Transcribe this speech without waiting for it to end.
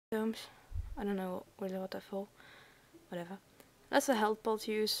domes. I don't know really what they're for. Whatever. That's a health ball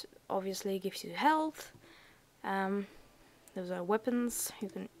to use. Obviously gives you health. Those are weapons. You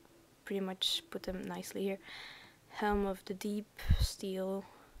can pretty much put them nicely here. Helm of the Deep, steel.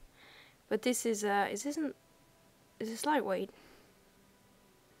 But this is this lightweight?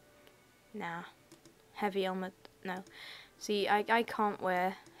 Nah. Heavy helmet? No. See, I can't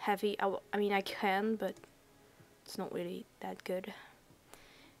wear heavy. I mean, I can, but it's not really that good.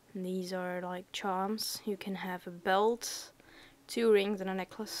 And these are like charms. You can have a belt, 2 rings, and a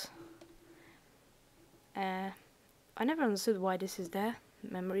necklace. I never understood why this is there.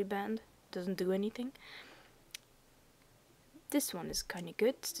 Memory band doesn't do anything. This one is kind of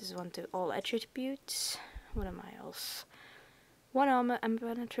good. This one to all attributes. What am I else? 1 armor and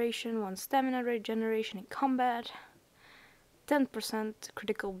penetration, 1 stamina regeneration in combat, 10%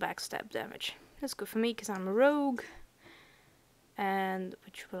 critical backstab damage. That's good for me because I'm a rogue. And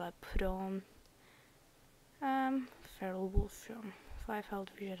which will I put on? Feral wolf, 5 health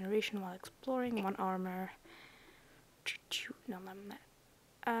regeneration while exploring, 1 armor. No, I'm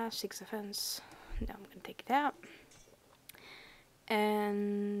not. 6 defense. No, I'm gonna take it out.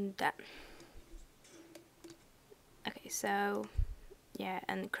 And that. Okay, so yeah,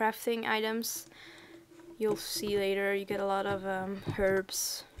 and crafting items. You'll see later. You get a lot of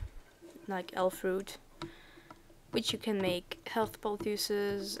herbs, like elf root, which you can make health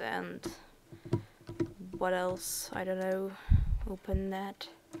poultices and what else? I don't know. Open that.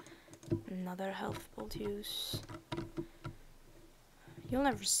 Another health poultice. You'll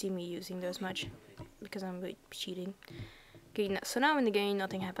never see me using those much because I'm really cheating. Okay, so now in the game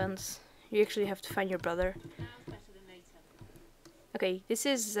nothing happens. You actually have to find your brother. Okay, this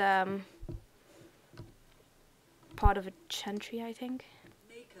is part of a chantry, I think.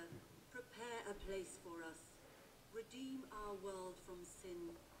 Maker, prepare a place for us. Redeem our world from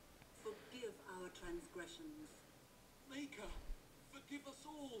sin. Forgive our transgressions. Maker, forgive us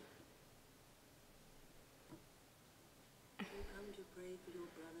all. You come to pray for your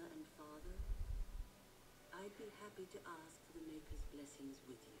brother and father? I'd be happy to ask for the Maker's blessings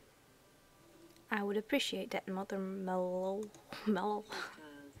with you. I would appreciate that, Mother Mellow. Child,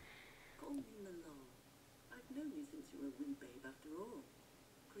 call me Malone. I've known you since you were a wee babe after all.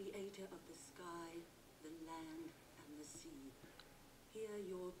 Creator of the sky, the land, and the sea. Hear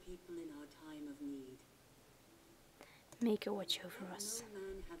your people in our time of need. Make a watch over Let us. no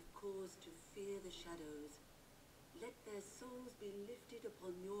man have cause to fear the shadows. Let their souls be lifted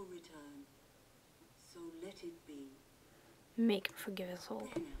upon your return. So let it be. Make her forgive us all.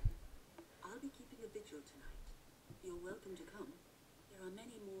 There now. I'll be keeping a vigil tonight. You're welcome to come. There are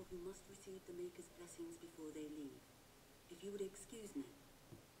many more who must receive the Maker's blessings before they leave. If you would excuse me.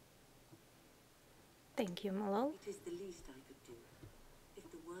 Thank you, Mallow. It is the least I could do. If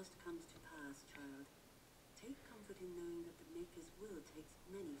the worst comes to pass, child, take comfort in knowing that the Maker's will takes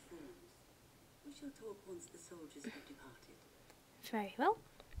many forms. We shall talk once the soldiers have departed. Very well.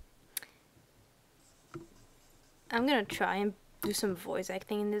 I'm gonna try and do some voice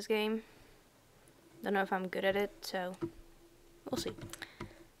acting in this game. Don't know if I'm good at it, so we'll see.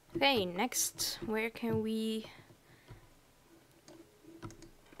 Okay, next, where can we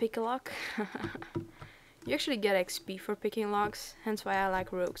pick a lock? You actually get XP for picking locks, hence why I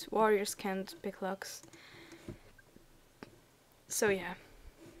like rogues. Warriors can't pick locks. So yeah.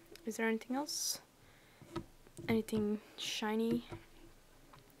 Is there anything else? Anything shiny?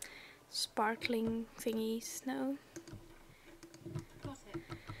 Sparkling thingies? No? Got it.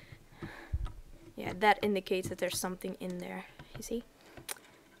 Yeah, that indicates that there's something in there, you see?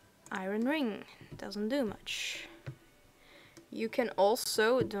 Iron ring, doesn't do much. You can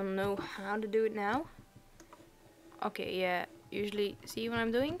also, don't know how to do it now. Okay, yeah, usually, see what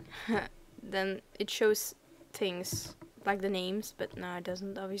I'm doing? Then it shows things, like the names, but no, it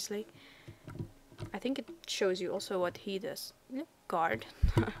doesn't, obviously. I think it shows you also what he does. Guard.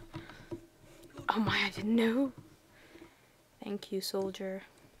 Oh my, I didn't know. Thank you, soldier.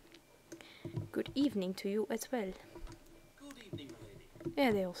 Good evening to you as well. Good evening, my lady.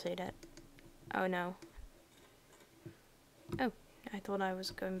 Yeah, they all say that. Oh no. Oh, I thought I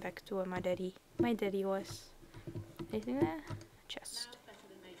was going back to where my daddy was. Anything there? Chest.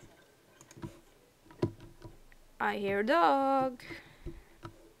 I hear a dog.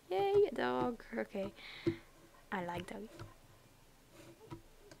 Yay, a dog. Okay. I like dog.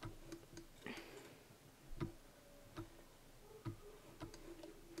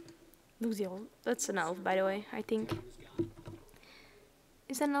 Luciel. That's an elf, by the way, I think.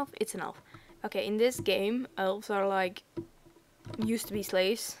 Is that an elf? It's an elf. Okay, in this game, elves are like, used to be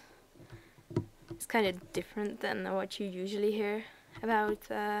slaves. It's kind of different than what you usually hear. about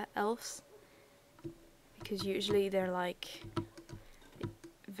elves, because usually they're like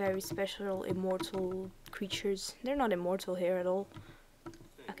very special, immortal creatures. They're not immortal here at all.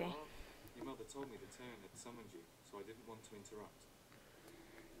 Okay. Your mother told me the turn had summoned you, so I didn't want to interrupt.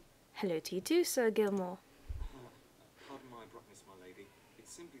 Hello to you too, Sir Gilmore. Pardon my abruptness, my lady.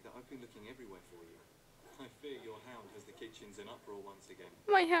 It's simply that I've been looking everywhere for you. I fear your hound has the kitchens in uproar once again.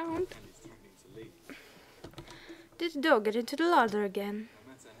 My hound. And is threatening to leave. Did the dog get into the larder again?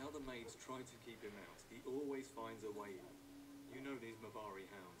 No matter how the maids try to keep him out, he always finds a way in. You know these Mabari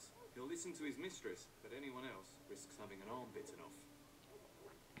hounds. He'll listen to his mistress, but anyone else risks having an arm bitten off.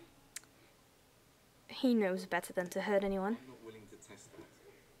 He knows better than to hurt anyone. I'm not willing to test that.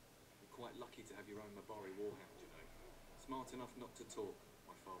 You're quite lucky to have your own Mabari warhound, you know. Smart enough not to talk,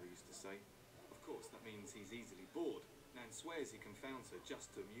 my father used to say. Of course, that means he's easily bored. Nan swears he confounds her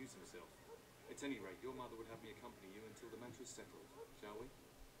just to amuse himself. At any rate, your mother would have me accompany you until the matter is settled, shall we?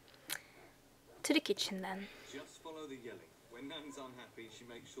 To the kitchen then. Just follow the yelling. When Nan's unhappy, she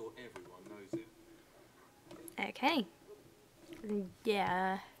makes sure everyone knows it. Okay.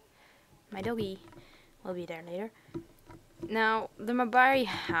 Yeah. My doggy will be there later. Now, the Mabari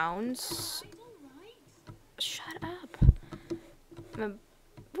hounds... Shut up.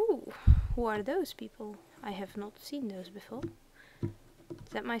 Ooh, who are those people? I have not seen those before.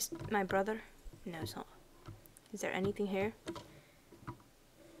 Is that my brother? No, it's not. Is there anything here?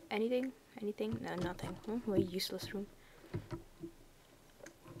 Anything? Anything? No, nothing. Oh, what a useless room.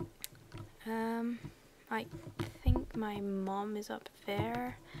 I think my mom is up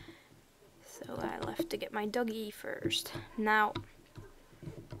there. So I'll have to get my doggy first. Now,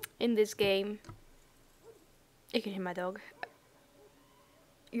 in this game, you can hear my dog.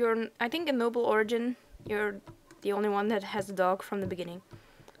 I think in Noble Origin, you're the only one that has a dog from the beginning.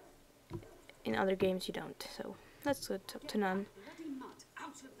 In other games you don't, so that's good. Up to none. Bloody mud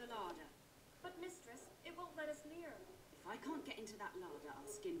out of the larder. But mistress, it won't let us near. If I can't get into that larder,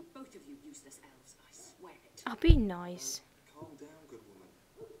 I'll skin both of you useless elves. I swear it. I'll be nice. Calm down, good woman.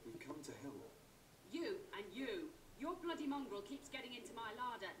 We've come to help. You and you. Your bloody mongrel keeps getting into my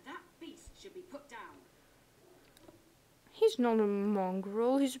larder. That beast should be put down. He's not a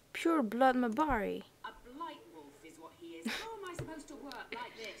mongrel, he's a pure blood Mabari. A blight wolf is what he is. How am I supposed to work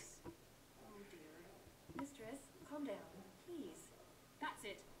like this? Oh dear. Mistress, calm down, please. That's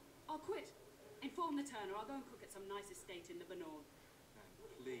it. I'll quit. Inform the Turner. I'll go and cook at some nice estate in Lebanon. Nan,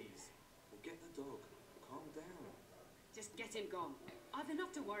 please. We'll get the dog. Calm down. Just get him gone. I've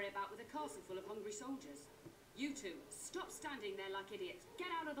enough to worry about with a castle full of hungry soldiers. You two, stop standing there like idiots. Get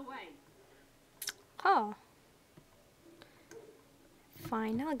out of the way. Oh.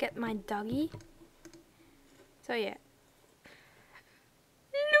 Fine, I'll get my doggy. So yeah.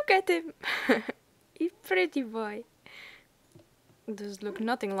 Look at him. He's pretty boy. Does look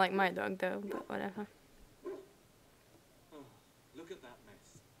nothing like my dog though, but whatever. Oh, look at that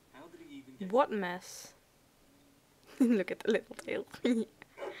mess. How did he even get... What mess? Look at the little tail.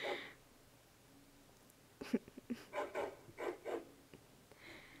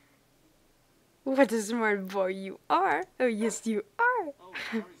 What a smart boy you are. Oh yes you are. Oh,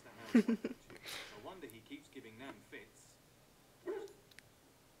 Harry's the hound. No wonder he keeps giving Nan fits.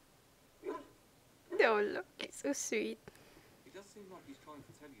 Oh look, he's so sweet. He does seem like he's trying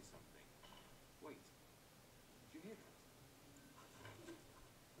to tell you something. Wait. Did you hear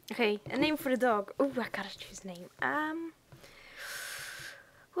that? Okay, a name for the dog. Oh, I gotta choose a name.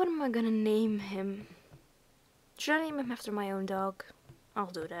 What am I gonna name him? Should I name him after my own dog? I'll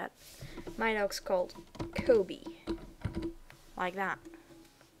do that. My dog's called Kobe. Like that.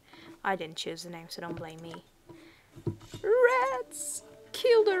 I didn't choose the name, so don't blame me. Rats!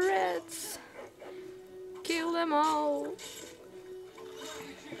 Kill the rats! Kill them all!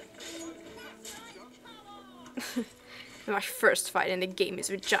 My first fight in the game is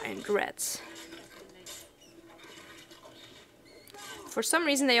with giant rats. For some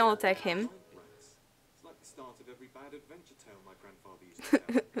reason they all attack him. It's like the start of every bad adventure tale my grandfather used to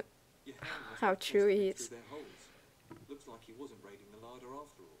tell. Your hound has How to true force he them is. through their holes. Looks like he wasn't raiding the larder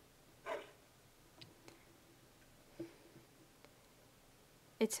after all.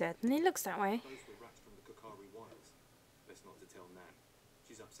 It certainly looks that way. Those were rats from the Kokari wilds. Best not to tell Nan.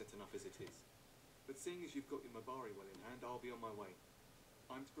 She's upset enough as it is. But seeing as you've got your Mabari well in hand, I'll be on my way.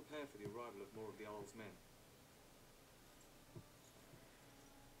 I'm to prepare for the arrival of more of the Isle's men.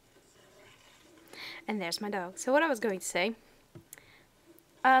 And there's my dog. So what I was going to say.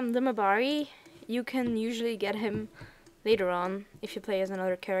 The Mabari, you can usually get him later on if you play as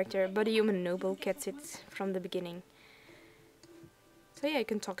another character, but a human noble gets it from the beginning. So yeah, you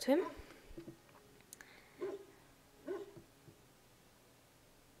can talk to him.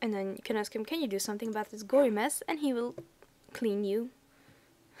 And then you can ask him, can you do something about this gory mess? And he will clean you.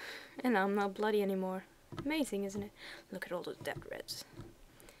 And I'm not bloody anymore. Amazing, isn't it? Look at all those dead reds.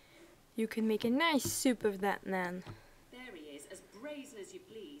 You can make a nice soup of that, Nan. There he is, as brazen as you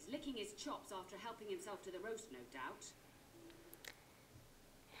please, licking his chops after helping himself to the roast, no doubt.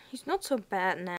 He's not so bad, Nan.